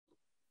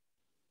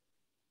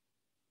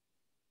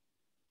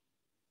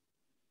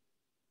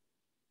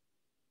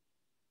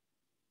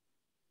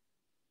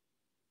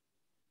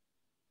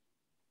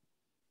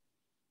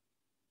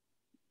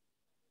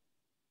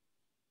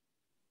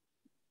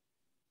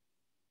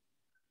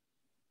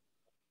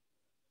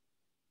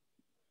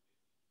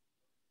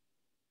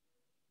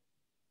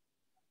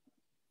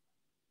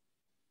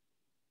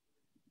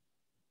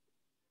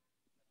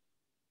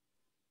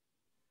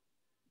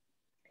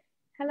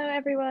Hello,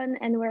 everyone,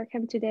 and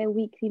welcome to the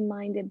weekly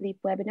Mind and Bleep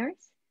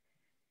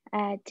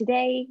webinars.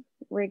 Today,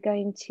 we're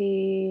going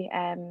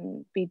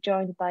to be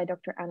joined by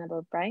Dr.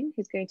 Annabel Brown,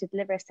 who's going to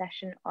deliver a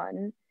session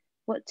on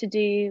what to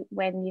do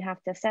when you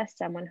have to assess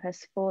someone who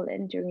has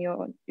fallen during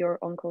your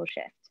on-call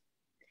shift.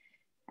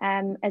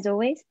 As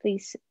always,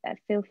 please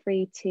feel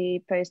free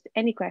to post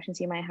any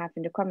questions you might have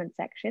in the comment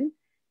section.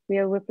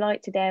 We'll reply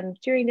to them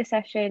during the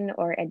session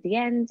or at the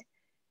end.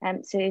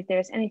 So if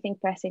there's anything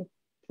pressing,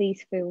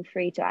 please feel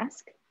free to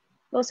ask.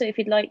 Also, if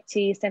you'd like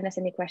to send us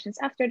any questions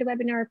after the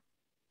webinar,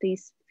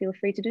 please feel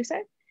free to do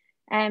so.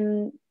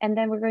 And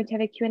then we're going to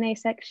have a Q&A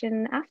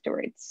section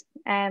afterwards.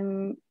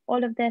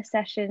 All of the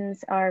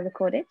sessions are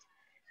recorded,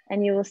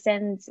 and we'll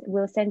send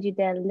you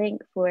the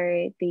link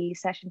for the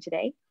session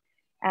today.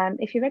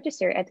 If you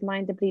register at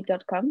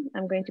mindthebleep.com,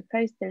 I'm going to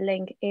post the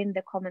link in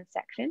the comment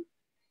section,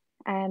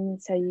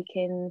 so you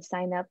can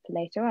sign up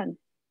later on.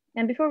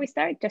 And before we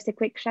start, just a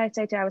quick shout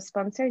out to our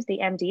sponsors, the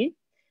MDU.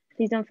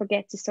 Please don't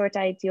forget to sort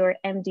out your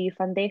MDU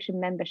Foundation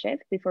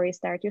membership before you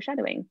start your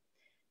shadowing.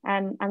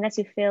 Unless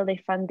you fill the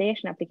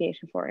foundation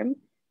application form,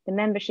 the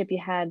membership you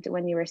had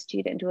when you were a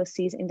student will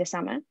cease in the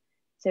summer.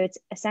 So it's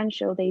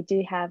essential they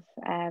do have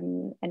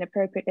an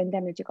appropriate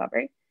indemnity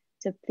cover.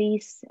 So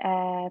please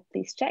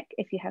check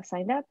if you have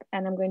signed up,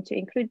 and I'm going to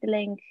include the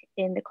link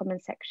in the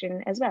comment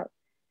section as well.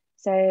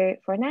 So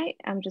for now,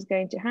 I'm just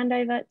going to hand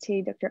over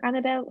to Dr.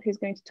 Annabel, who's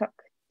going to talk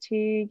to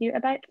you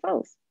about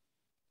falls.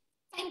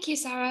 Thank you,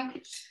 Sarah.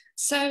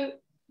 So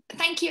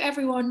thank you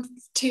everyone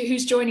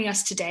who's joining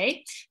us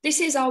today. This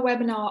is our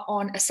webinar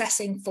on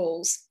assessing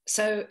falls.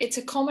 So it's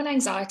a common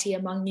anxiety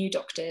among new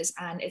doctors,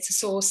 and it's a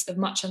source of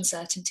much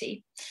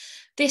uncertainty.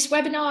 This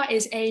webinar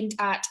is aimed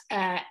at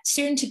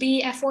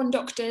soon-to-be F1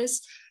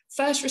 doctors,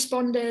 first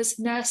responders,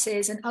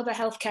 nurses, and other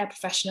healthcare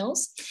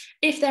professionals.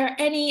 If there are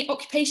any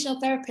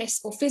occupational therapists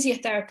or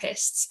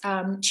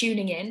physiotherapists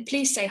tuning in,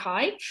 please say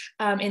hi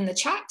in the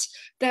chat.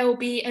 There will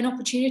be an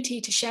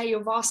opportunity to share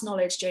your vast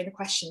knowledge during the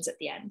questions at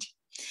the end.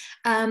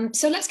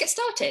 So let's get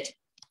started.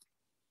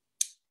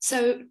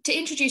 So to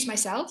introduce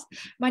myself,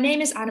 my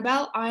name is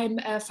Annabel. I'm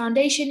a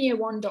Foundation Year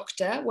 1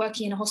 doctor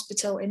working in a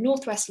hospital in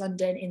Northwest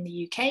London in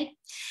the UK.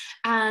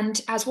 And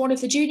as one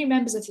of the junior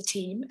members of the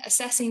team,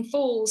 assessing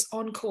falls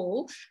on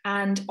call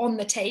and on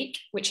the take,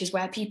 which is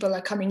where people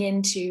are coming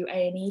into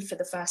A&E for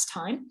the first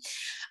time,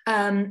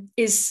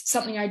 is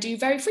something I do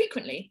very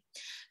frequently.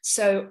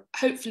 So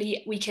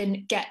hopefully we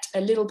can get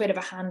a little bit of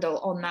a handle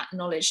on that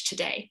knowledge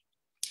today.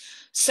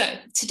 So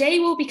today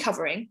we'll be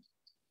covering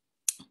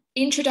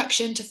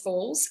introduction to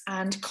falls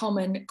and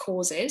common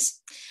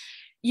causes.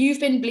 You've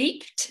been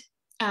bleeped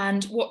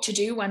and what to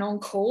do when on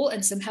call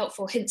and some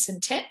helpful hints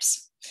and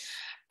tips.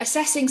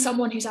 Assessing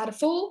someone who's had a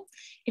fall,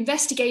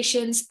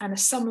 investigations, and a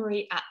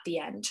summary at the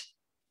end.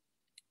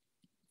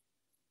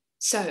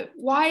 So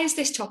why is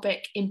this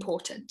topic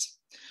important?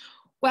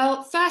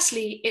 Well,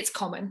 firstly, it's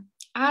common.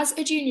 As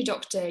a junior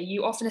doctor,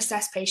 you often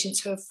assess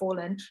patients who have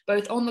fallen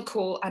both on the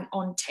call and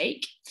on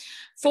take.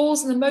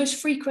 Falls are the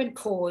most frequent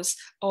cause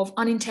of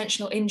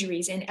unintentional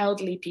injuries in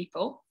elderly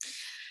people,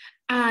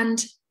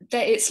 and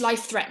it's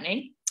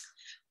life-threatening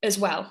as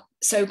well.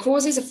 So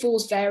causes of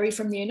falls vary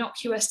from the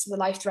innocuous to the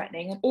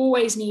life-threatening and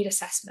always need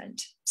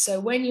assessment. So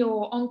when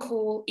you're on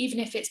call, even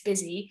if it's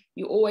busy,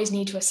 you always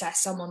need to assess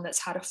someone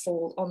that's had a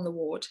fall on the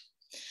ward.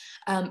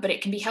 But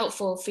it can be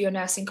helpful for your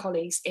nursing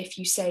colleagues if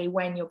you say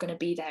when you're going to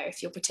be there,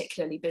 if you're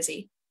particularly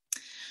busy.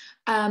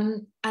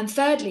 And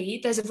thirdly,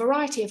 there's a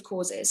variety of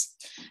causes.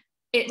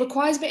 It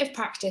requires a bit of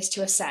practice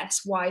to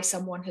assess why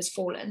someone has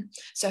fallen.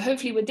 So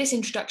hopefully with this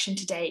introduction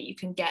today, you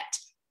can get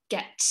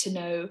to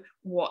know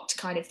what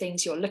kind of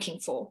things you're looking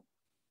for.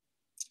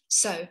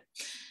 So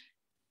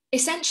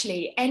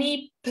essentially,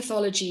 any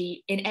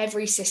pathology in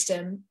every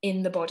system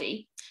in the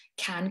body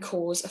can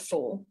cause a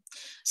fall.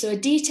 So a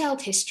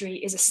detailed history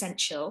is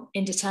essential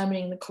in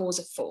determining the cause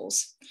of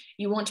falls.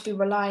 You want to be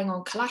relying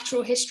on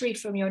collateral history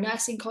from your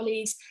nursing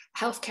colleagues,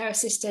 healthcare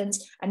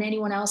assistants, and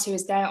anyone else who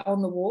is there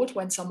on the ward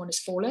when someone has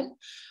fallen.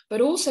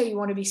 But also you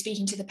want to be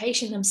speaking to the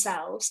patient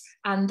themselves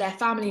and their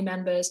family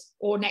members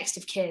or next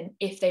of kin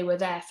if they were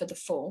there for the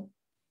fall.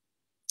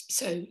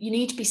 So you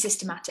need to be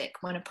systematic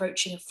when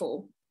approaching a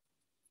fall.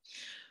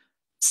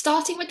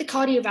 Starting with the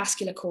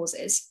cardiovascular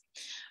causes,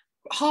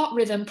 heart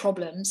rhythm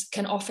problems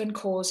can often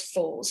cause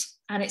falls,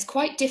 and it's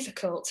quite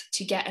difficult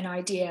to get an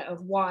idea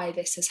of why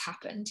this has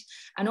happened.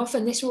 And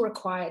often this will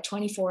require a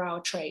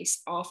 24-hour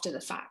trace after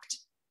the fact.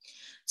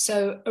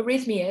 So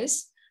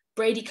arrhythmias,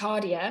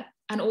 bradycardia,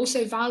 and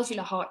also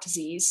valvular heart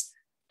disease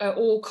are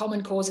all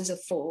common causes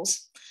of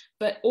falls,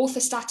 but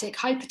orthostatic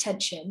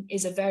hypertension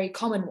is a very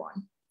common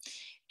one,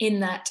 in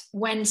that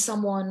when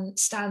someone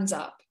stands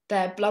up,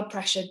 their blood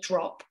pressure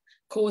drop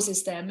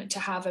causes them to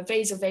have a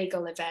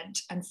vasovagal event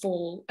and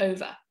fall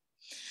over.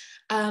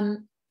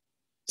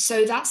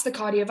 So that's the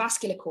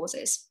cardiovascular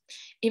causes.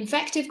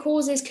 Infective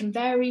causes can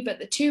vary, but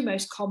the two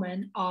most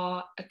common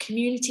are a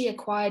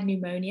community-acquired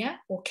pneumonia,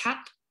 or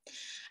CAP,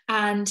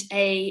 and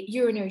a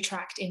urinary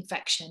tract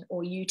infection,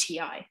 or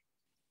UTI.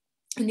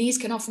 And these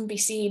can often be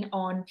seen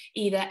on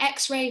either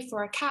X-ray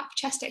for a CAP,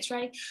 chest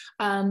X-ray,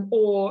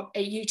 or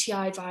a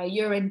UTI via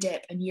urine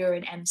dip and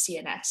urine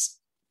MCNS.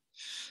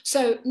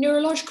 So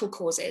neurological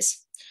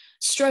causes.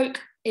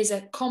 Stroke is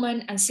a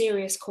common and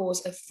serious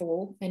cause of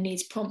fall and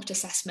needs prompt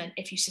assessment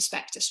if you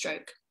suspect a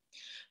stroke.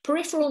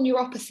 Peripheral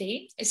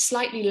neuropathy is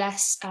slightly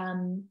less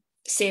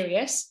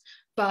serious,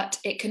 but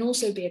it can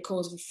also be a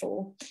cause of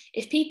fall.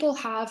 If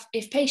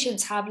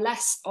patients have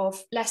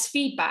less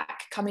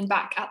feedback coming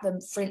back at them,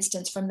 for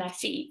instance, from their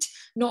feet,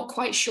 not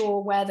quite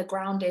sure where the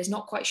ground is,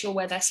 not quite sure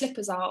where their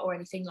slippers are or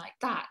anything like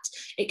that,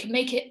 it can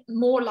make it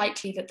more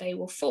likely that they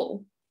will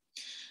fall.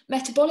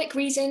 Metabolic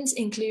reasons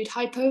include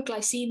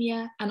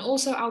hypoglycemia and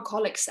also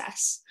alcohol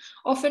excess,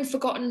 often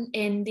forgotten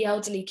in the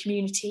elderly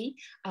community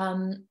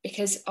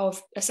because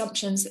of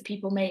assumptions that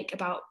people make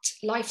about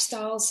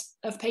lifestyles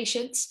of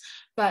patients,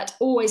 but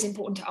always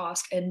important to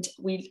ask. And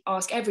we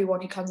ask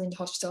everyone who comes into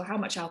hospital how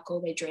much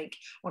alcohol they drink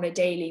on a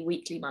daily,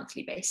 weekly,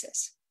 monthly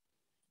basis.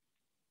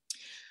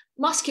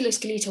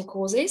 Musculoskeletal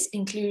causes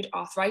include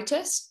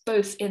arthritis,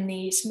 both in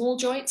the small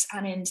joints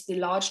and in the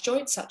large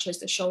joints, such as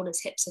the shoulders,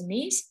 hips, and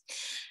knees.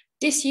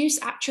 Disuse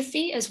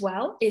atrophy as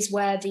well is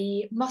where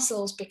the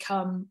muscles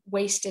become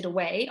wasted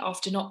away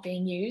after not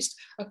being used,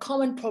 a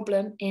common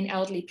problem in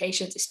elderly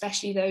patients,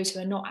 especially those who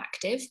are not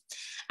active.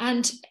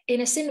 And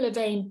in a similar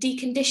vein,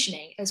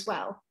 deconditioning as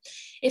well.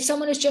 If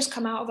someone has just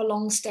come out of a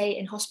long stay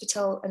in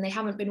hospital and they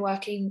haven't been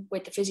working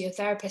with the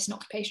physiotherapist and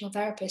occupational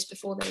therapist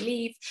before they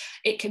leave,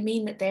 it can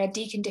mean that they are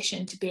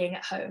deconditioned to being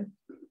at home.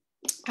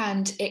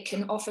 And it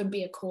can often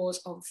be a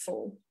cause of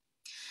fall.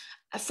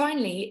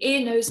 Finally,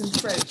 ear, nose and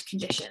throat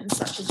conditions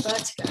such as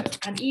vertigo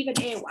and even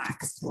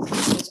earwax can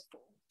cause a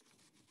fall.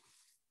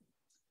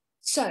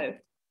 So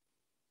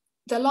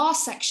the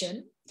last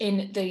section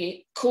in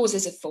the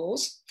causes of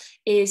falls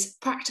is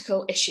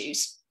practical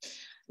issues.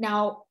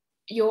 Now,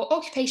 your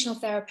occupational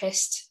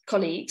therapist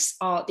colleagues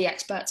are the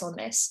experts on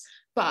this,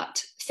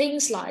 but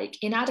things like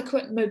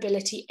inadequate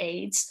mobility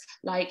aids,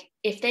 like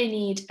if they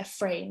need a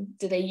frame,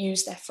 do they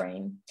use their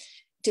frame?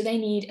 Do they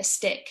need a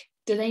stick?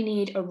 Do they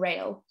need a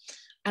rail?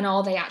 And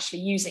are they actually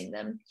using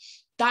them?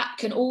 That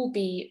can all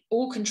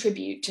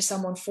contribute to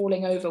someone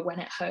falling over when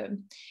at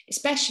home,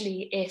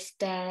 especially if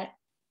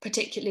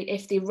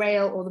if the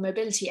rail or the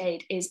mobility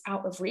aid is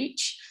out of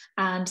reach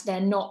and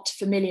they're not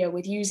familiar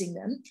with using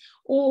them,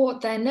 or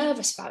they're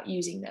nervous about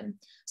using them.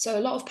 So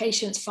a lot of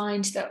patients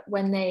find that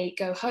when they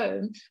go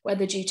home,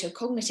 whether due to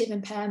cognitive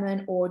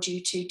impairment or due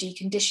to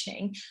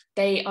deconditioning,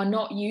 they are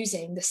not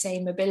using the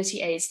same mobility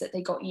aids that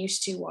they got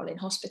used to while in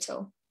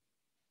hospital.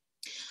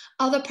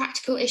 Other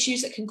practical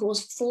issues that can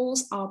cause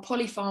falls are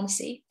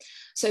polypharmacy.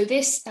 So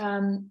this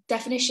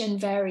definition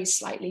varies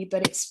slightly,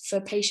 but it's for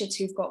patients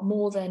who've got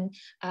more than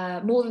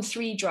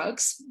 3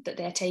 drugs that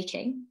they're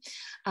taking,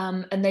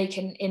 and they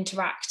can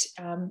interact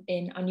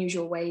in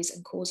unusual ways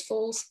and cause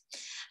falls.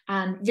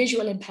 And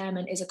visual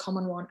impairment is a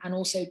common one, and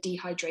also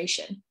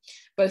dehydration,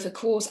 both a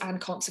cause and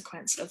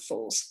consequence of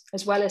falls,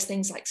 as well as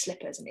things like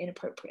slippers and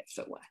inappropriate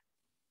footwear.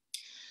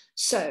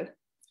 So,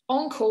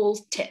 on-call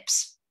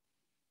tips.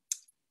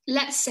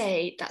 Let's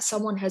say that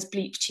someone has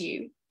bleeped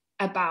you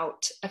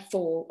about a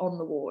fall on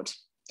the ward.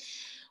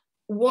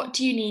 What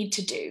do you need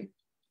to do?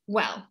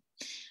 Well,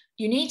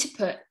 you need to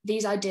put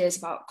these ideas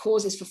about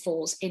causes for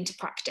falls into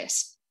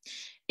practice.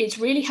 It's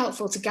really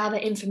helpful to gather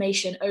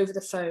information over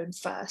the phone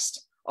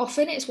first.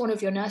 Often it's one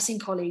of your nursing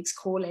colleagues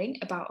calling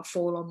about a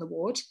fall on the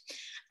ward,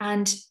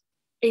 and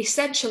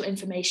essential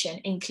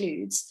information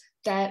includes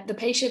the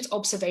patient's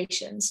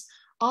observations.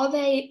 Are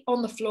they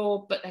on the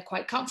floor, but they're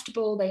quite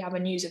comfortable? They have a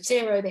NEWS of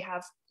 0, they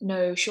have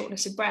no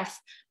shortness of breath,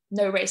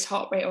 no raised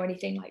heart rate or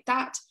anything like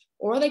that?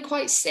 Or are they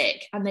quite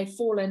sick and they've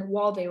fallen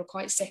while they were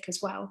quite sick as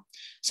well?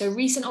 So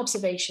recent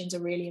observations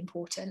are really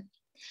important.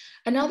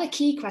 Another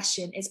key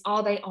question is,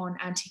 are they on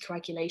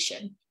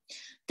anticoagulation?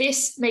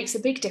 This makes a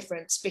big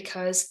difference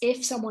because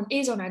if someone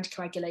is on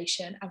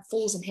anticoagulation and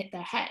falls and hit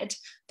their head,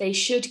 they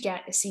should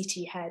get a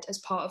CT head as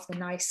part of the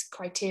NICE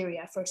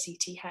criteria for a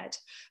CT head.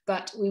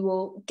 But we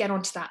will get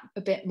onto that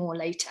a bit more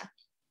later.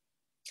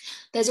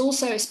 There's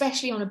also,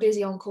 especially on a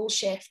busy on-call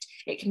shift,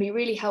 it can be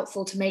really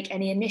helpful to make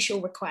any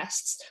initial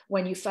requests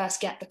when you first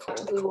get the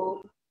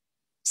call,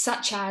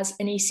 such as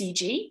an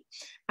ECG,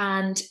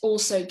 and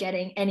also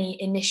getting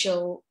any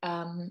initial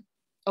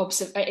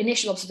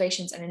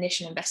observations and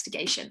initial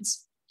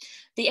investigations.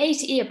 The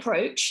A-to-E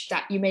approach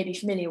that you may be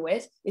familiar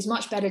with is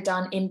much better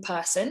done in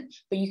person,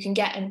 but you can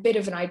get a bit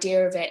of an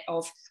idea of it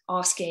of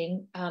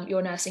asking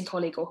your nursing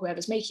colleague or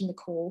whoever's making the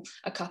call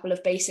a couple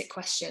of basic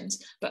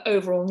questions, but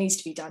overall needs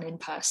to be done in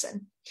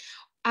person.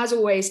 As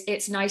always,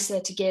 it's nicer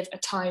to give a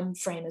time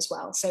frame as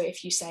well. So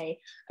if you say,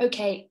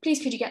 okay,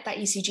 please could you get that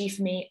ECG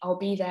for me? I'll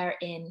be there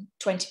in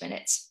 20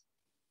 minutes.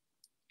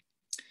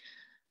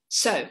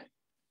 So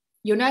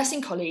your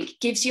nursing colleague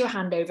gives you a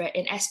handover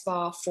in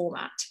SBAR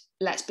format.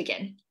 Let's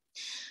begin.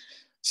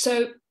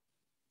 So,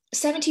 a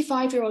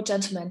 75-year-old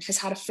gentleman has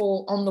had a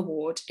fall on the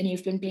ward and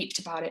you've been bleeped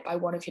about it by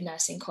one of your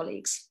nursing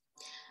colleagues.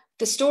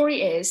 The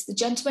story is the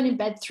gentleman in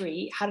bed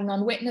 3 had an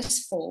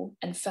unwitnessed fall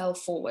and fell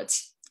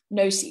forwards.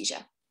 no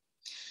seizure.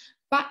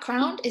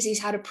 Background is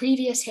he's had a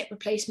previous hip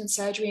replacement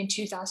surgery in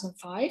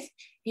 2005.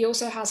 He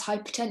also has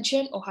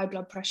hypertension or high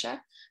blood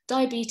pressure,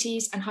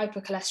 diabetes, and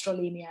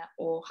hypercholesterolemia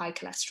or high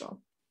cholesterol.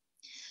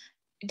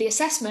 The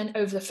assessment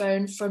over the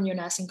phone from your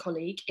nursing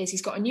colleague is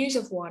he's got a News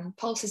of 1,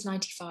 pulse is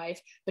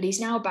 95, but he's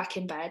now back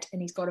in bed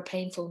and he's got a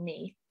painful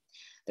knee.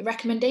 The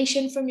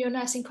recommendation from your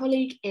nursing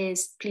colleague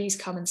is please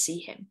come and see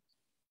him.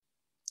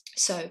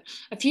 So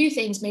a few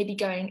things may be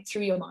going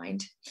through your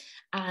mind,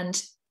 and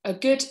a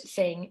good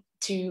thing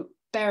to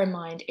bear in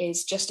mind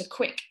is just a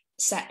quick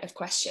set of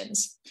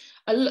questions.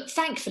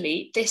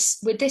 Thankfully,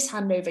 with this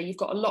handover, you've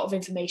got a lot of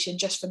information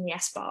just from the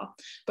SBAR.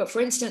 But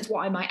for instance,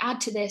 what I might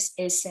add to this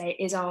is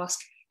ask,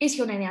 is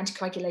he on any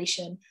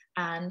anticoagulation?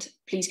 And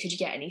please, could you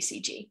get an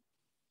ECG?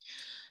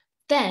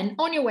 Then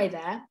on your way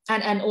there,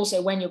 and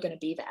also when you're going to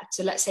be there.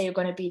 So let's say you're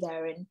going to be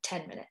there in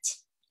 10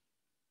 minutes.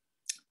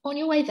 On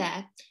your way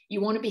there,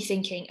 you want to be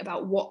thinking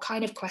about what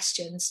kind of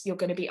questions you're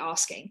going to be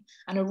asking.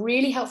 And a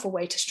really helpful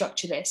way to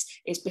structure this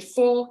is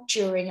before,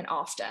 during, and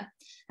after.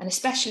 And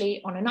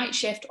especially on a night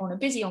shift, on a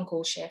busy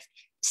on-call shift,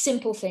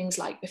 simple things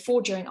like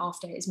before, during,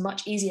 after is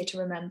much easier to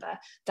remember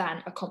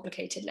than a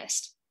complicated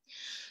list.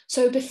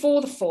 So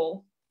before the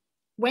fall,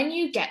 when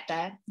you get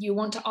there, you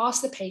want to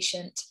ask the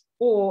patient,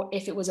 or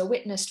if it was a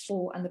witnessed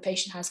fall and the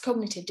patient has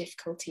cognitive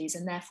difficulties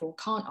and therefore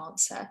can't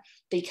answer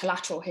the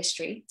collateral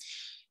history,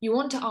 you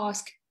want to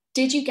ask,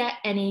 did you get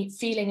any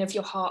feeling of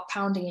your heart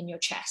pounding in your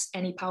chest,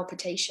 any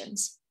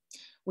palpitations?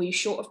 Were you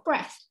short of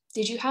breath?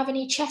 Did you have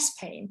any chest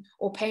pain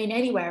or pain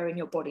anywhere in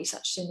your body,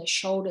 such as in the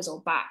shoulders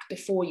or back,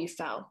 before you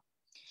fell?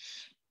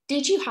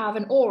 Did you have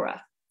an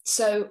aura?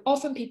 So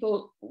often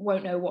people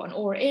won't know what an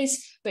aura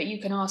is, but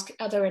you can ask,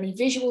 are there any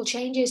visual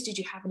changes? Did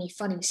you have any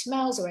funny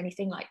smells or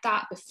anything like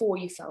that before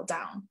you fell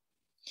down?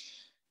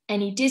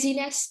 Any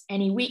dizziness,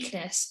 any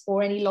weakness,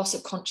 or any loss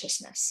of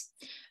consciousness?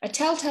 A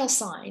telltale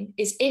sign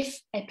is if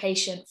a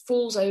patient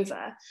falls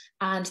over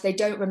and they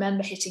don't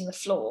remember hitting the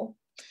floor.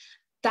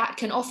 That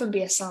can often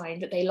be a sign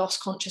that they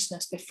lost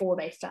consciousness before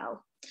they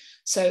fell.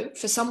 So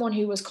for someone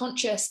who was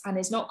conscious and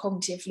is not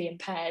cognitively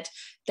impaired,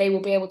 they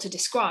will be able to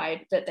describe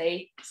that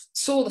they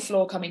saw the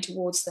floor coming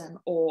towards them,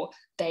 or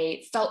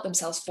they felt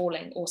themselves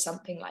falling, or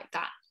something like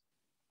that.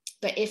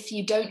 But if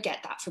you don't get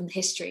that from the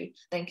history,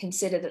 then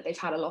consider that they've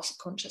had a loss of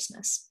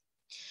consciousness.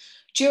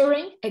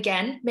 During,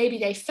 again, maybe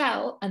they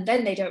fell and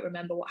then they don't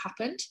remember what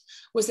happened.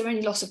 Was there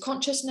any loss of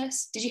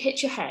consciousness? Did you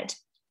hit your head?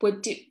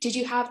 Did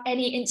you have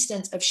any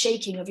instance of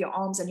shaking of your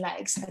arms and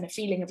legs and a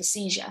feeling of a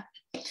seizure?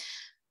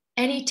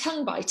 Any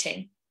tongue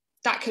biting?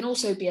 That can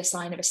also be a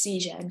sign of a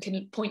seizure and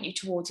can point you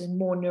towards a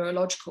more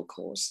neurological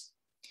cause.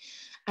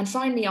 And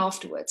finally,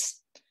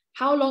 afterwards,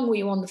 how long were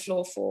you on the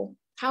floor for?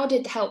 How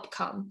did help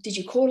come? Did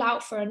you call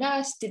out for a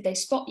nurse? Did they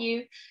spot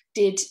you?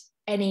 Did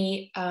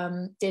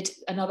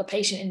another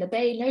patient in the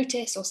bay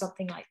notice, or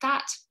something like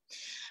that?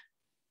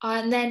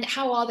 And then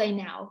how are they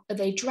now? Are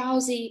they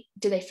drowsy?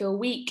 Do they feel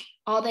weak?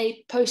 Are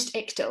they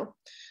post-ictal?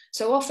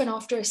 So often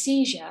after a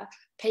seizure,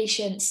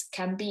 patients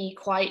can be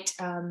quite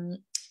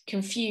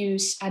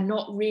confused and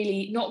not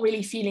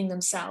really feeling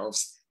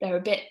themselves. They're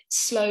a bit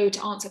slow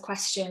to answer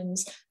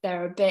questions.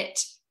 They're a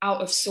bit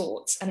out of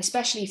sorts. And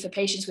especially for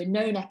patients with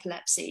known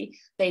epilepsy,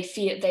 they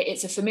feel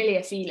it's a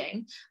familiar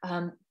feeling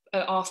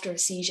after a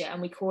seizure,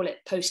 and we call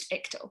it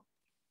post-ictal.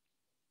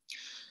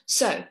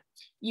 So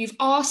you've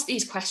asked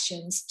these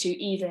questions to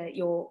either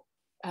your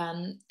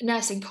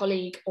nursing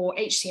colleague or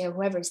HCA,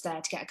 whoever is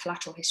there, to get a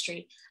collateral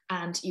history,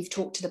 and you've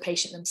talked to the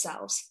patient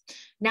themselves.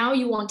 Now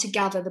you want to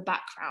gather the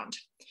background.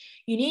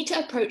 You need to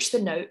approach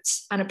the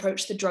notes and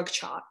approach the drug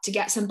chart to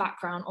get some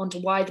background onto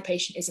why the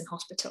patient is in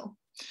hospital.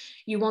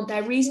 You want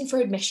their reason for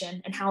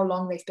admission and how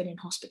long they've been in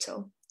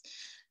hospital.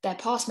 Their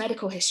past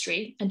medical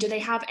history, and do they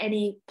have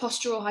any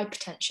postural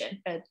hypertension,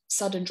 a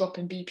sudden drop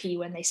in BP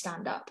when they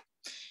stand up?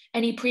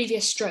 Any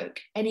previous stroke,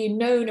 any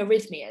known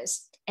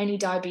arrhythmias, any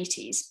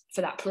diabetes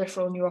for that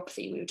peripheral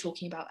neuropathy we were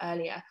talking about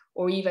earlier,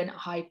 or even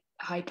a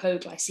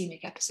hypoglycemic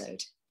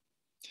episode.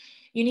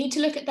 You need to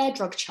look at their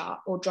drug chart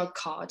or drug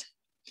card.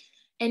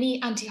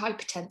 Any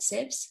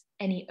antihypertensives,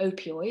 any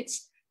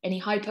opioids,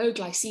 any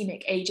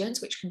hypoglycemic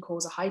agents, which can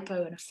cause a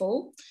hypo and a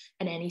fall,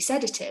 and any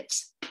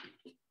sedatives.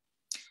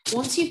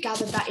 Once you've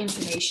gathered that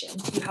information,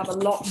 you have a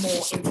lot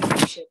more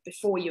information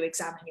before you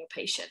examine your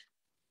patient.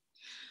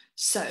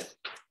 So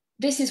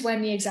this is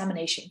when the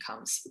examination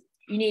comes.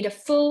 You need a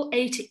full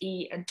A to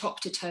E and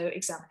top to toe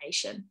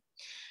examination.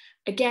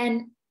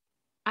 Again,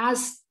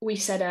 as we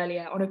said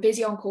earlier, on a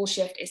busy on-call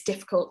shift, it's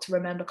difficult to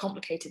remember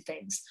complicated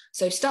things.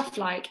 So stuff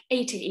like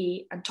A to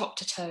E and top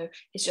to toe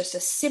is just a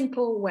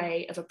simple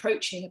way of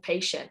approaching a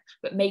patient,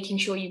 but making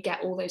sure you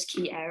get all those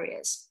key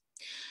areas.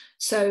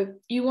 So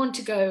you want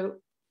to go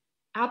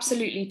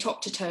absolutely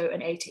top to toe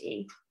and A to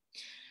E.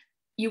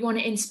 You want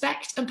to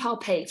inspect and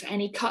palpate for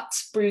any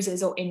cuts,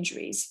 bruises, or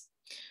injuries.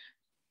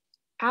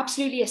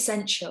 Absolutely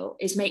essential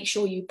is make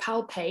sure you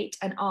palpate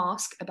and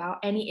ask about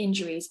any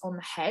injuries on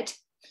the head,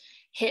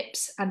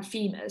 hips, and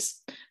femurs,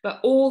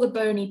 but all the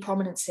bony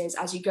prominences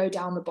as you go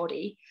down the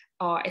body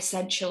are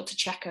essential to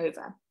check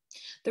over.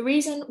 The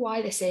reason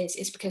why this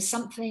is because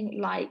something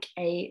like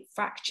a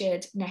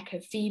fractured neck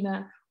of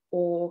femur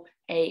or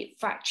a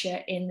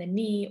fracture in the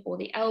knee or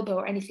the elbow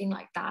or anything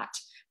like that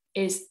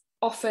is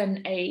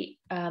often a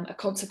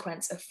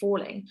consequence of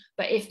falling,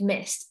 but if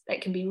missed,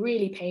 that can be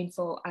really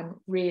painful and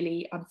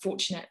really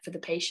unfortunate for the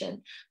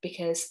patient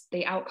because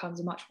the outcomes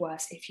are much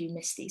worse if you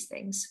miss these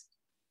things.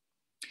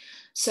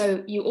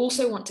 So you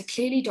also want to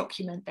clearly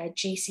document their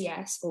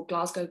GCS or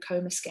Glasgow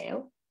Coma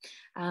Scale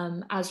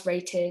as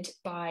rated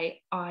by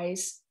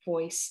eyes,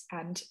 voice,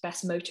 and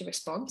best motor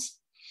response,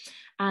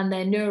 and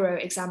their neuro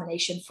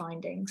examination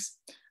findings.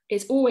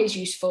 It's always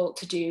useful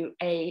to do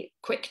a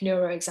quick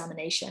neuro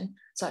examination,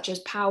 such as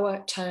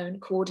power, tone,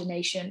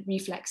 coordination,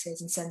 reflexes,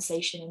 and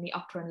sensation in the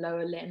upper and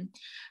lower limb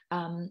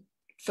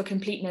for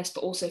completeness,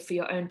 but also for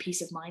your own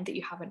peace of mind that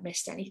you haven't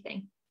missed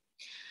anything.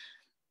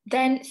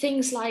 Then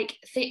things like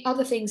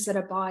other things that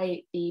are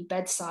by the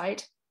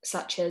bedside,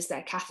 such as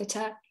their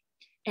catheter,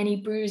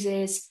 any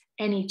bruises,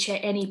 any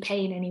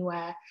pain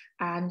anywhere,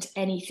 and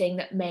anything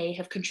that may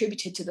have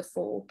contributed to the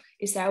fall.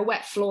 Is there a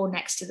wet floor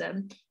next to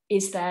them?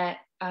 Is there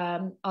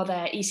are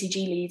there ECG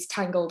leads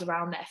tangled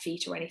around their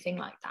feet or anything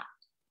like that?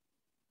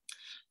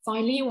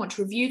 Finally, you want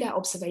to review their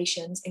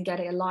observations and get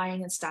a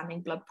lying and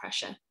standing blood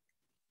pressure.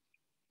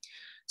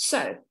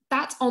 So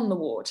that's on the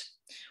ward.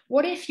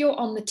 What if you're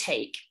on the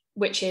take,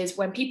 which is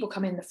when people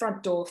come in the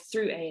front door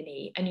through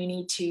A&E and you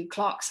need to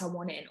clerk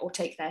someone in or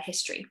take their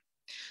history?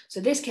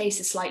 So this case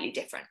is slightly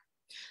different.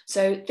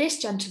 So this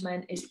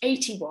gentleman is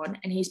 81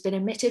 and he's been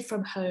admitted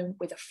from home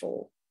with a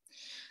fall.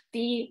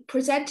 The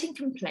presenting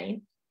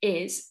complaint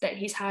is that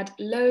he's had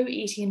low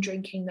eating and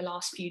drinking the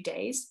last few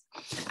days,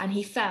 and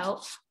he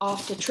fell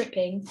after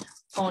tripping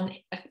on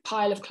a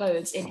pile of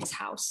clothes in his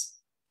house.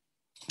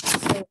 So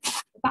the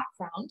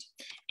background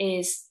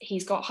is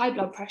he's got high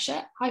blood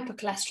pressure,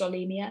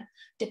 hypercholesterolemia,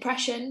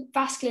 depression,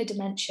 vascular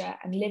dementia,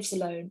 and lives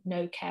alone,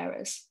 no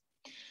carers.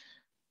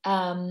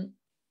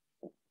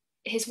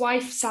 His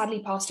wife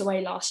sadly passed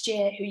away last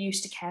year, who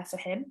used to care for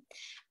him,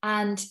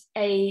 and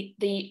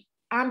the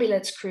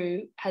ambulance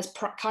crew has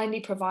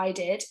kindly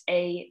provided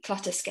a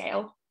clutter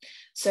scale.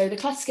 So the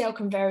clutter scale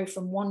can vary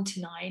from 1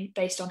 to 9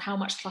 based on how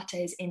much clutter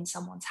is in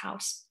someone's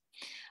house.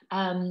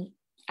 And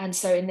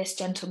so in this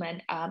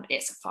gentleman,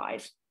 it's a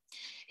 5.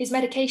 His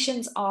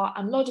medications are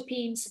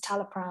amlodipine,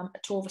 citalopram,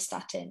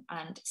 atorvastatin,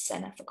 and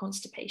Senna for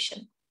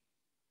constipation.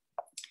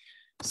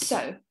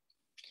 So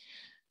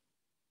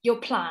your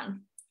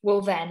plan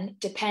will then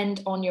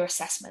depend on your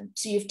assessment.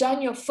 So you've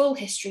done your full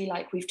history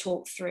like we've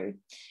talked through,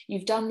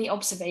 you've done the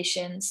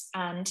observations,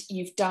 and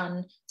you've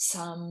done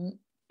some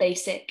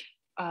basic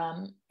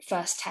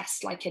first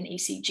tests like an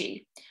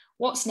ECG.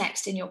 What's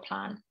next in your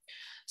plan?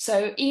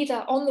 So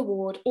either on the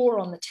ward or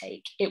on the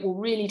take, it will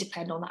really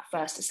depend on that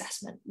first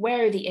assessment.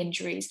 Where are the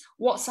injuries?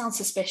 What sounds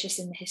suspicious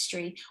in the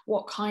history?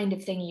 What kind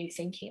of thing are you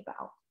thinking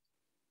about?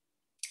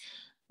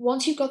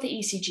 Once you've got the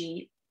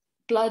ECG,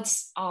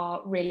 bloods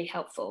are really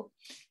helpful.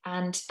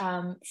 And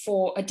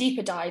for a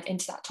deeper dive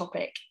into that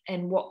topic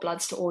and what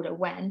bloods to order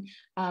when,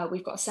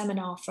 we've got a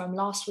seminar from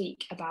last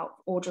week about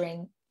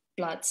ordering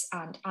bloods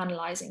and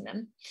analysing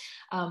them.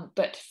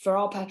 But for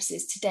our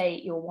purposes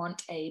today, you'll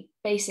want a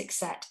basic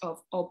set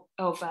of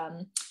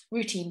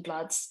routine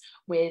bloods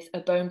with a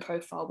bone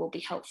profile will be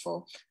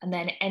helpful, and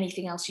then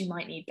anything else you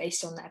might need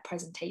based on their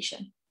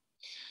presentation.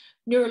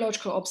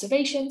 Neurological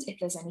observations, if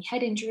there's any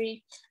head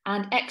injury,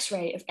 and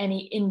X-ray of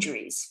any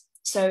injuries.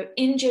 So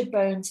injured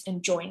bones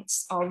and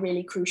joints are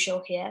really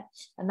crucial here,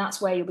 and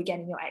that's where you'll be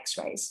getting your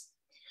X-rays.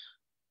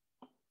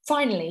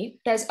 Finally,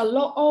 there's a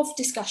lot of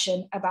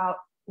discussion about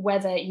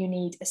whether you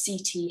need a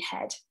CT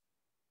head.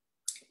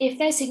 If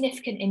there's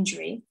significant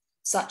injury,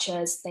 such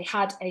as they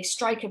had a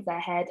strike of their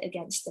head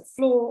against the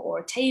floor or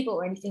a table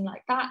or anything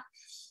like that,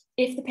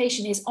 if the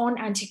patient is on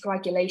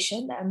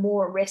anticoagulation, they're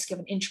more at risk of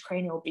an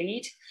intracranial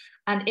bleed,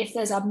 and if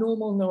there's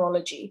abnormal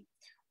neurology.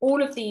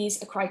 All of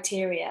these are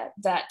criteria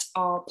that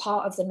are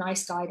part of the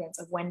NICE guidance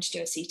of when to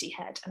do a CT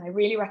head. And I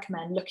really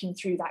recommend looking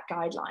through that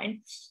guideline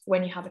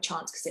when you have a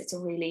chance, because it's a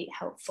really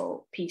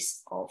helpful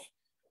piece of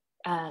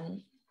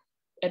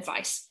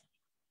advice.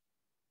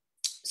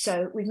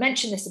 So we've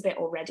mentioned this a bit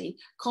already.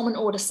 Common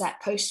order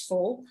set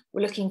post-fall,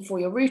 we're looking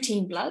for your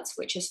routine bloods,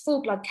 which is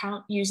full blood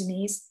count,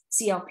 Usinase,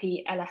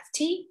 CRP,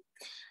 LFT.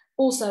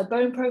 Also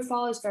bone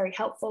profile is very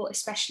helpful,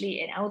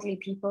 especially in elderly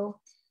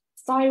people.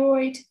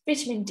 Thyroid,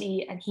 vitamin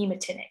D, and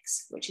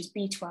hematinics, which is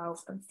B12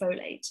 and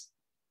folate.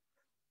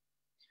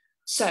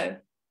 So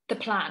the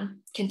plan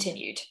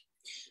continued.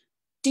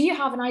 Do you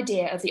have an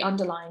idea of the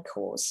underlying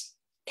cause?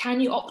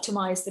 Can you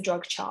optimize the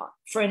drug chart?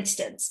 For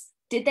instance,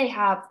 did they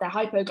have their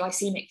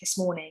hypoglycemic this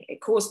morning? It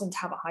caused them to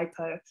have a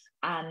hypo,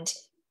 and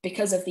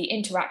because of the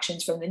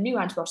interactions from the new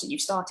antibiotic you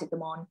started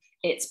them on,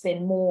 it's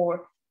been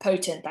more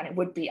potent than it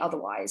would be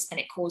otherwise, and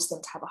it caused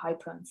them to have a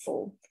hypo and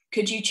fall.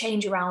 Could you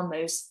change around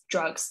those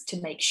drugs to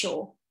make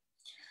sure?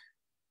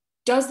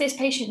 Does this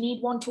patient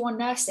need one-to-one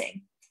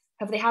nursing?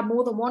 Have they had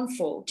more than one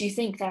fall? Do you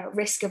think they're at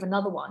risk of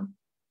another one?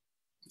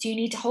 Do you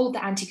need to hold the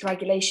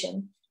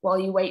anticoagulation while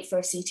you wait for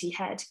a CT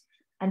head?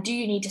 And do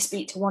you need to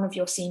speak to one of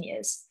your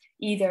seniors,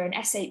 either an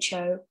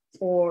SHO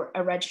or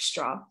a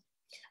registrar?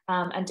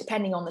 And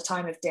depending on the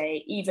time of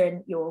day,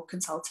 even your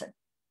consultant.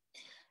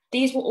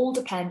 These will all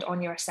depend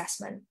on your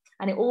assessment,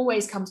 and it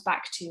always comes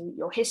back to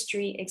your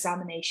history,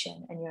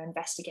 examination, and your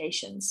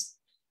investigations.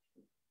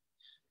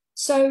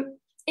 So,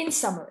 in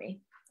summary,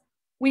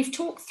 we've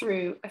talked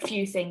through a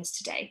few things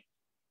today.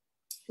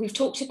 We've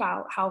talked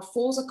about how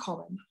falls are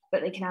common,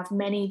 but they can have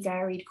many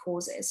varied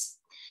causes.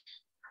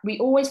 We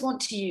always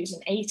want to use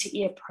an A to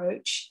E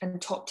approach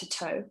and top to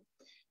toe,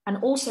 and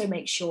also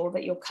make sure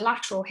that your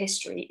collateral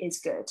history is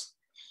good.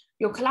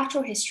 Your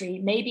collateral history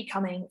may be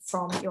coming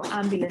from your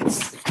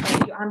ambulance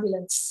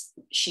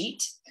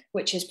sheet,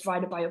 which is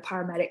provided by your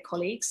paramedic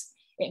colleagues.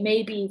 It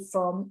may be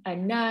from a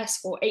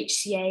nurse or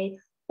HCA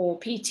or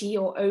PT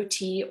or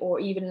OT or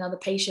even another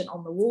patient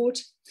on the ward,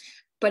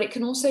 but it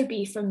can also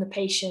be from the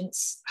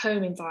patient's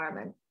home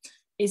environment.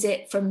 Is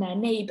it from their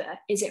neighbour?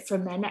 Is it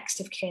from their next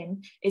of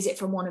kin? Is it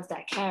from one of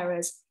their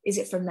carers? Is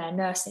it from their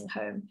nursing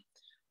home?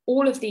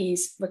 All of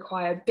these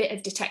require a bit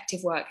of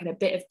detective work and a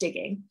bit of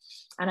digging.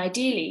 And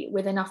ideally,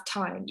 with enough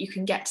time, you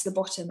can get to the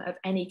bottom of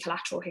any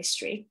collateral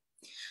history.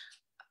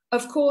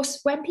 Of course,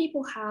 when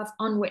people have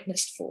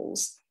unwitnessed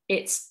falls,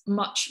 it's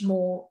much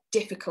more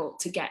difficult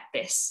to get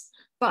this.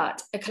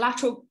 But a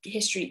collateral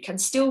history can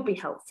still be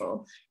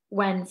helpful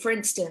when, for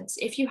instance,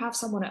 if you have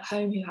someone at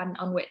home who had an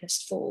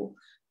unwitnessed fall,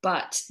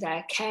 but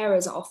their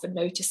carers are often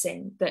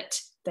noticing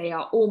that they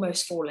are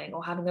almost falling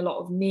or having a lot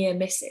of near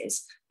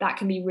misses, that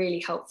can be really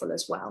helpful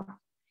as well.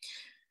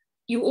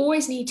 You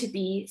always need to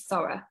be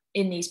thorough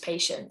in these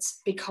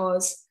patients,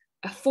 because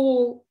a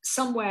fall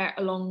somewhere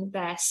along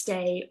their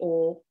stay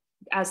or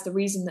as the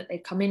reason that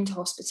they've come into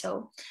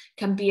hospital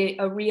can be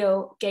a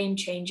real game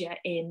changer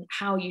in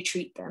how you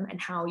treat them and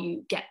how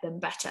you get them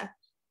better.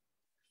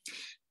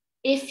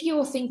 If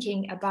you're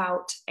thinking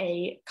about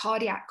a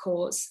cardiac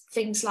cause,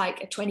 things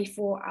like a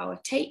 24-hour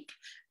tape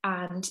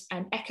and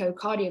an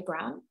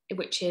echocardiogram,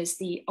 which is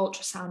the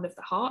ultrasound of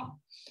the heart,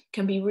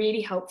 can be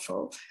really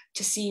helpful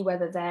to see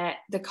whether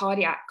the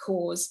cardiac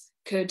cause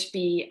could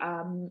be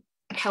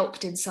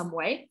helped in some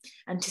way,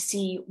 and to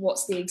see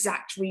what's the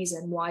exact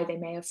reason why they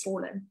may have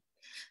fallen.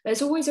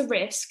 There's always a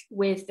risk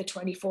with the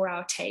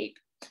 24-hour tape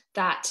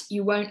that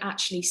you won't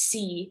actually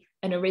see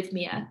an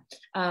arrhythmia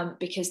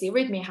because the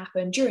arrhythmia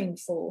happened during the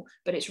fall,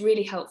 but it's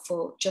really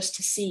helpful just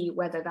to see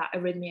whether that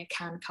arrhythmia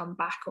can come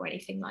back or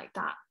anything like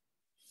that.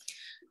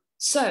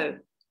 So,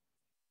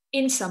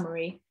 in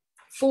summary,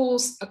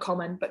 falls are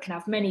common but can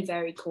have many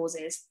varied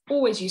causes.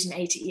 Always use an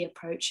A to E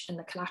approach, and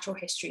the collateral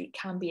history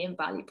can be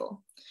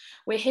invaluable.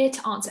 We're here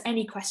to answer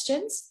any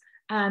questions,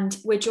 and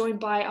we're joined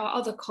by our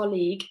other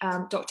colleague,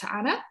 Dr.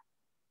 Anna,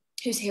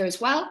 who's here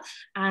as well,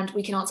 and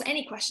we can answer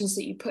any questions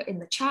that you put in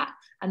the chat,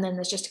 and then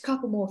there's just a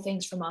couple more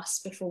things from us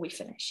before we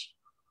finish.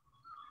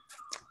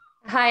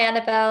 Hi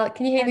Annabelle,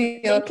 can you hear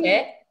me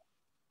okay?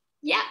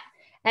 Yeah.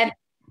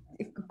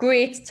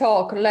 Great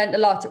talk, learned a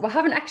lot. We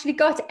haven't actually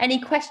got any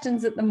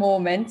questions at the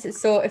moment,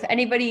 so if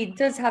anybody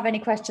does have any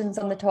questions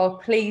on the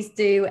talk, please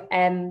do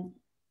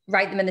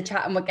write them in the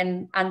chat and we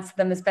can answer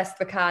them as best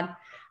we can.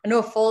 I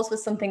know falls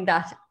was something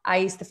that I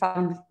used to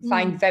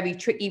find very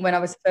tricky when I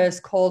was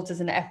first called as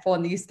an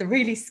F1. They used to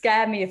really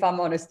scare me, if I'm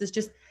honest. There's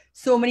just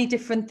so many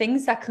different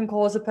things that can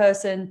cause a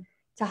person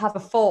to have a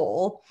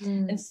fall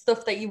and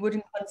stuff that you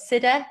wouldn't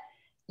consider.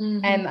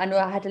 I know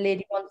I had a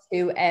lady once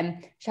who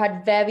she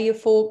had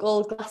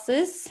variofocal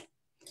glasses.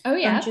 Oh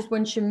yeah. And just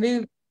when she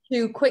moved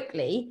too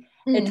quickly,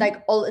 it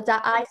like altered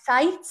that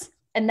eyesight,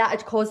 and that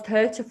had caused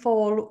her to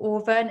fall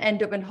over and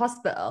end up in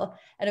hospital.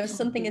 And it was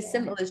something as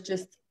simple as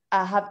just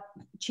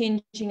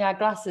changing our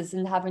glasses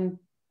and having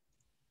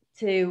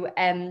to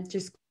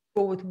just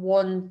go with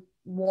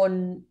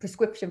one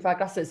prescription for our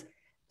glasses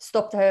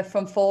stopped her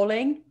from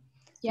falling.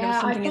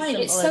 Yeah, I find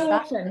it's so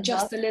often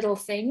just the little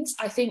things.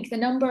 I think the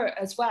number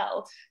as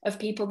well of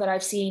people that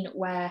I've seen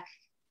where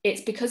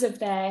it's because of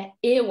their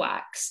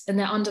earwax and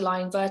their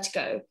underlying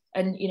vertigo,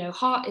 and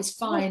heart is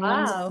fine,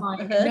 lungs are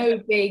fine, no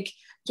big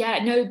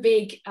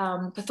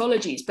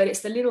pathologies, but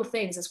it's the little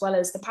things as well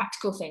as the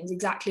practical things,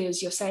 exactly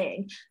as you're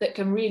saying, that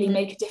can really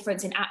make a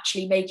difference in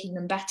actually making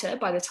them better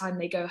by the time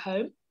they go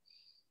home.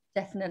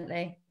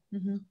 Definitely.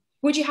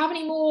 Would you have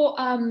any more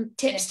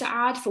tips to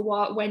add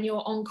for when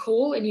you're on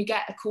call and you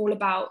get a call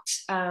about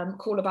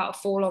a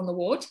fall on the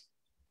ward?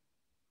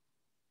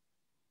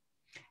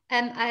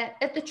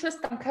 At the trust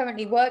I'm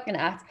currently working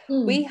at,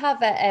 we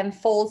have a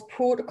falls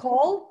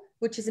protocol,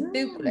 which is a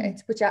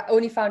booklet, which I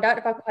only found out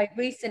about quite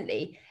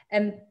recently.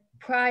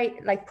 Prior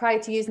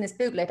to using this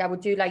booklet, I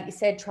would do, like you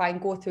said, try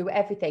and go through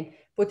everything.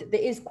 But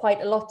there is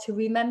quite a lot to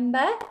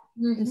remember.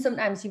 And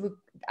sometimes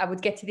I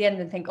would get to the end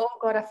and think, oh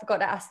God, I forgot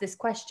to ask this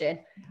question.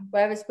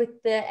 Whereas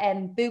with the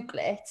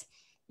booklet,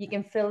 you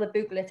can fill the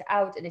booklet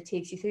out and it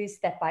takes you through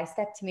step by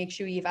step to make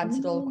sure you've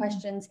answered all the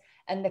questions.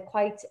 And they're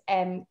quite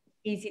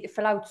easy to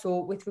fill out. So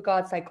with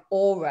regards like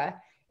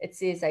aura, it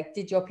says like,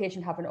 did your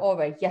patient have an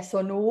aura? Yes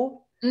or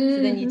no? So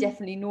then you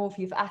definitely know if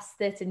you've asked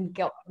it and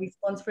got a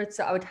response for it.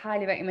 So I would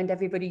highly recommend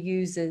everybody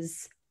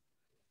uses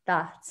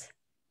that.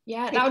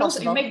 Yeah, that would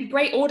also make a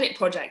great audit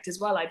project as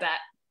well, I bet,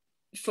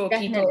 for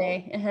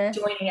Definitely. people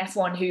joining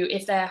F1 who,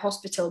 if their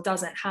hospital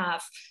doesn't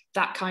have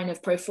that kind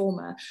of pro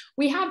forma.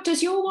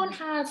 Does your one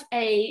have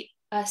a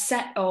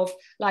set of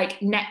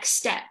like next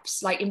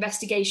steps, like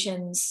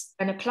investigations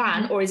and a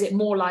plan, or is it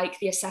more like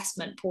the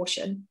assessment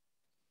portion?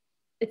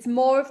 It's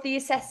more of the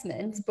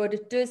assessment, but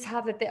it does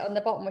have a bit on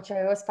the bottom, which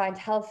I always find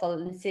helpful.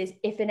 And it says,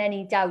 if in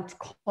any doubt,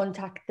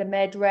 contact the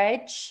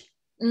MedReg,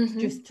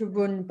 just to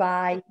run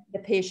by the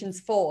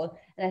patient's fall.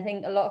 And I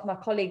think a lot of my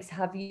colleagues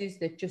have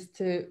used it just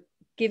to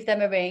give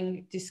them a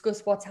ring,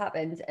 discuss what's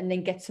happened, and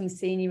then get some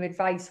senior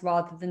advice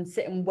rather than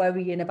sitting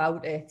worrying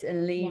about it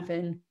and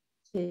leaving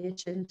the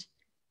patient.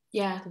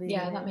 Yeah,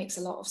 that makes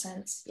a lot of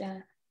sense. Yeah.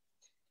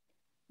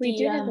 We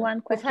do have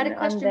one question, we've had a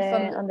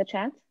question on the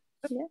chat.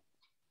 Yeah.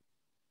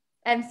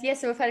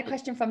 So we've had a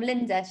question from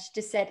Linda. She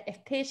just said,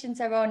 if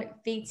patients are on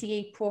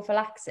VTE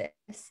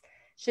prophylaxis,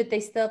 should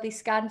they still be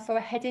scanned for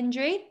a head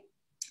injury?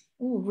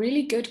 Oh,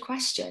 really good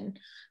question.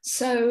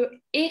 So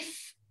I'd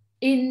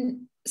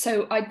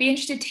be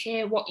interested to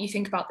hear what you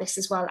think about this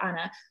as well,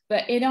 Anna.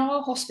 But in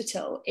our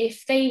hospital,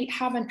 if they're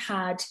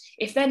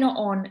not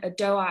on a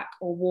DOAC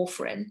or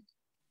warfarin,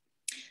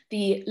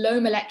 the low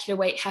molecular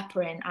weight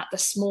heparin at the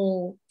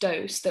small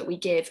dose that we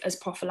give as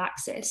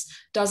prophylaxis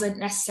doesn't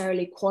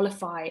necessarily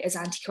qualify as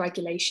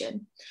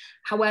anticoagulation.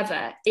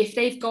 However, if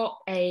they've got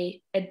a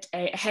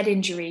head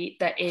injury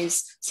that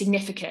is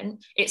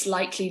significant, it's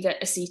likely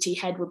that a CT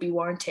head would be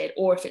warranted,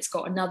 or if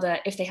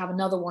they have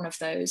another one of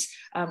those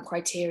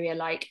criteria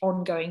like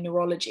ongoing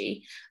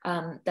neurology,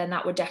 then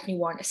that would definitely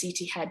warrant a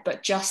CT head.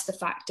 But just the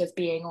fact of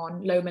being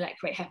on low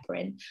molecular weight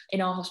heparin in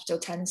our hospital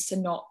tends to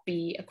not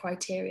be a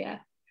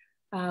criteria.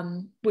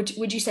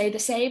 Would you say the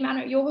same,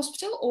 Anna, at your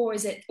hospital, or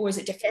is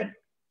it different?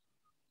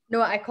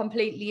 No, I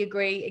completely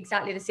agree.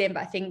 Exactly the same.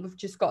 But I think we've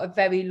just got a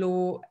very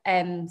low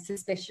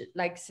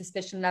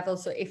suspicion level.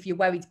 So if you're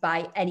worried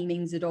by any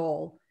means at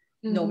all,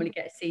 normally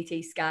get a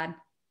CT scan.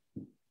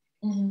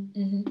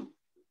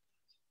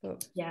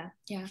 Yeah.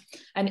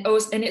 And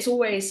it's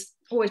always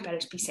better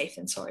to be safe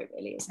than sorry,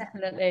 really, isn't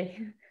it?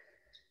 Definitely.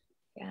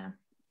 Yeah.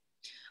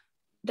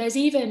 There's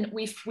even,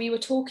 we were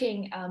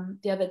talking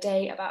the other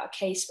day about a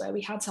case where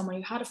we had someone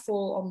who had a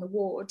fall on the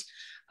ward,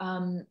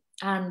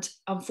 and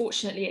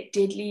unfortunately it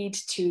did lead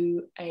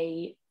to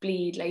a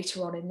bleed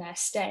later on in their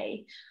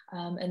stay,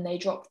 and they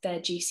dropped their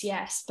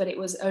GCS, but it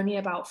was only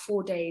about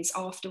 4 days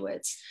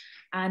afterwards,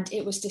 and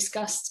it was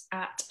discussed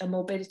at a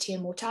morbidity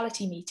and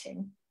mortality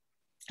meeting,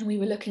 and we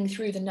were looking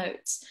through the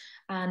notes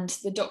and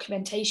the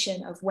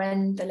documentation of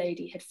when the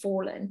lady had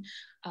fallen.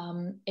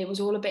 It was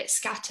all a bit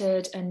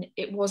scattered, and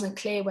it wasn't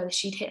clear whether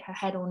she'd hit her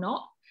head or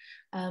not,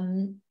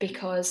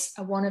 because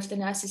one of the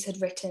nurses had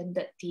written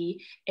that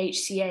the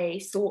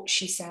HCA thought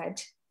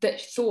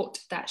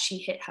that she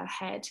hit her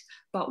head,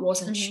 but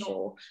wasn't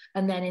sure.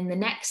 And then in the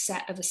next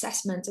set of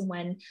assessments, and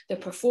when the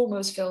pro forma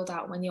was filled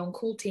out, when the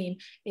on-call team,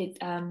 it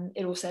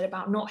all said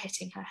about not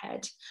hitting her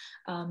head.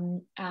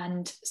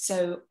 And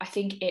so I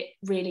think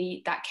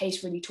that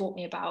case really taught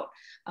me about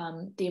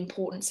the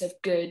importance of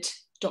good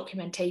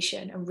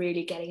documentation and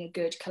really getting a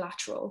good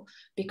collateral,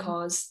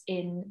 because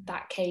in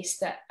that case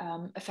that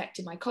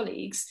affected my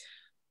colleagues,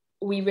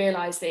 we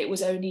realized that it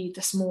was only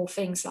the small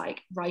things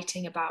like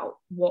writing about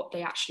what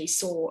they actually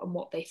saw and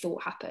what they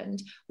thought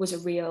happened was a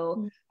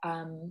real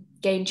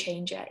game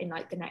changer in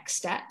like the next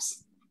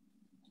steps.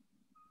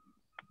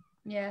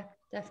 Yeah,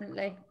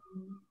 definitely.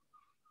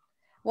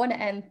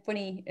 One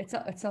funny, it's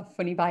not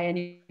funny by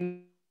any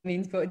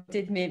means, but it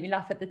did make me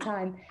laugh at the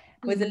time,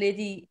 was a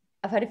lady.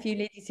 I've had a few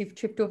ladies who've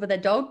tripped over their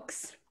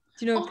dogs.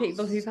 Do you know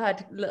people who've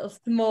had little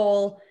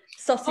small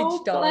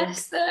sausage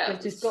dogs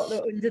that just got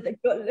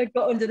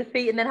under the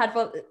feet, and then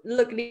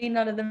luckily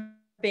none of them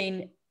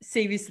been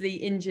seriously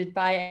injured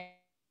by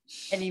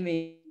any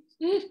means.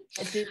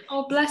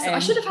 Oh, bless them. I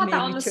should have had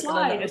that on the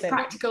slide as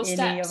practical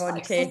steps,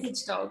 like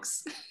sausage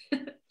dogs.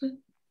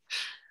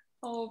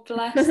 Oh,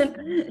 bless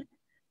them.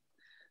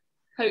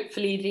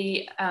 Hopefully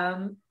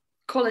the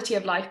quality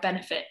of life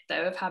benefit,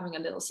 though, of having a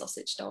little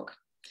sausage dog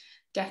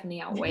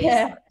definitely outweighs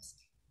that.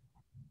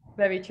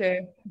 Very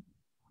true.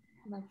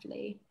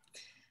 Lovely.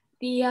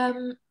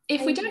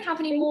 If we don't have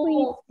any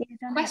more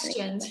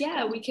questions,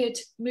 we could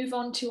move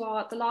on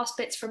to the last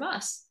bits from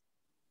us.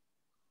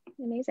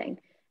 Amazing.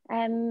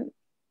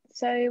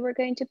 So we're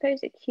going to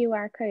post a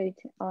QR code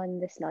on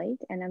the slide,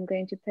 and I'm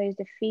going to post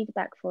a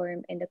feedback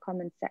form in the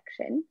comments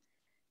section.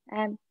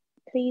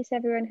 Please,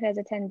 everyone who has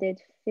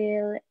attended,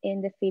 fill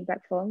in the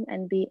feedback form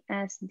and be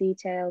as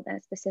detailed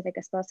and specific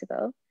as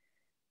possible,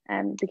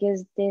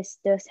 because this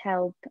does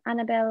help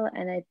Annabelle,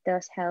 and it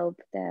does help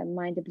the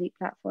Mind the Bleep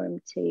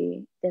platform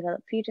to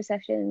develop future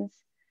sessions,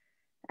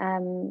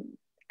 and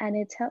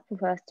it's helpful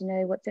for us to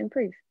know what to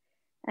improve.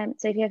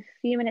 So if you have a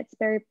few minutes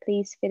spare,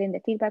 please fill in the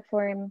feedback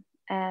form,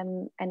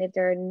 and if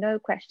there are no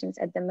questions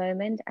at the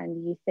moment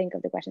and you think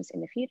of the questions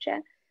in the future,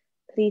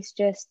 please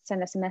just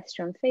send us a message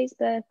on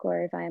Facebook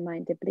or via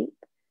Mind the Bleep.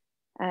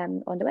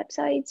 on the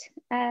website.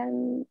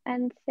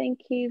 And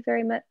thank you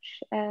very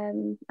much,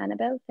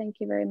 Annabelle. Thank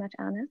you very much,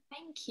 Anna.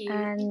 Thank you.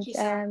 And thank you,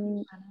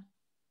 Sarah.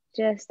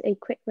 just a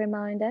quick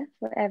reminder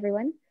for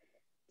everyone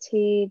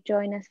to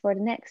join us for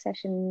the next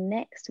session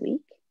next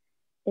week.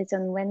 It's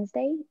on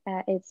Wednesday.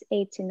 It's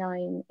 8 to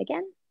 9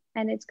 again.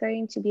 And it's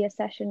going to be a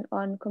session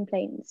on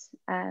complaints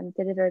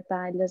delivered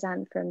by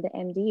Lausanne from the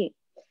MDU.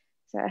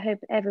 So I hope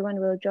everyone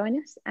will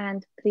join us,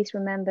 and please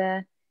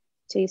remember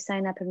to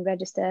sign up and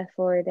register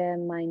for the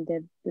Mind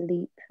the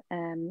Bleep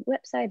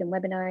website and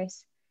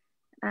webinars.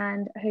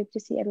 And I hope to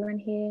see everyone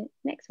here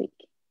next week.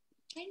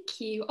 Thank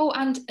you. Oh,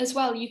 and as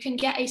well, you can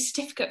get a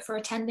certificate for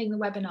attending the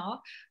webinar.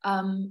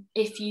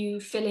 If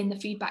you fill in the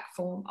feedback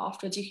form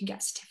afterwards, you can get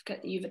a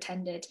certificate that you've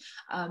attended,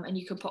 and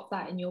you can pop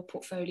that in your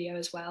portfolio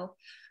as well.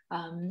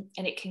 And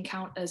it can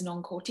count as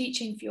non-core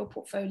teaching for your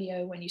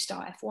portfolio when you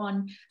start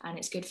F1, and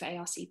it's good for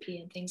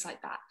ARCP and things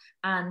like that.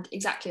 And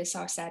exactly as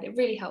Sarah said, it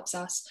really helps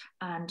us,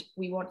 and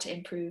we want to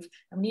improve,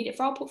 and we need it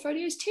for our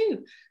portfolios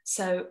too.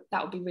 So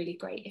that would be really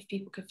great if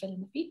people could fill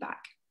in the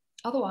feedback.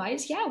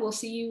 Otherwise, yeah, we'll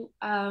see you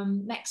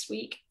next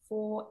week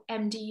for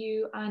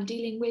MDU and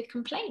dealing with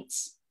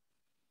complaints.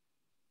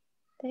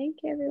 Thank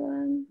you,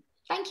 everyone.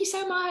 Thank you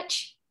so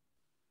much.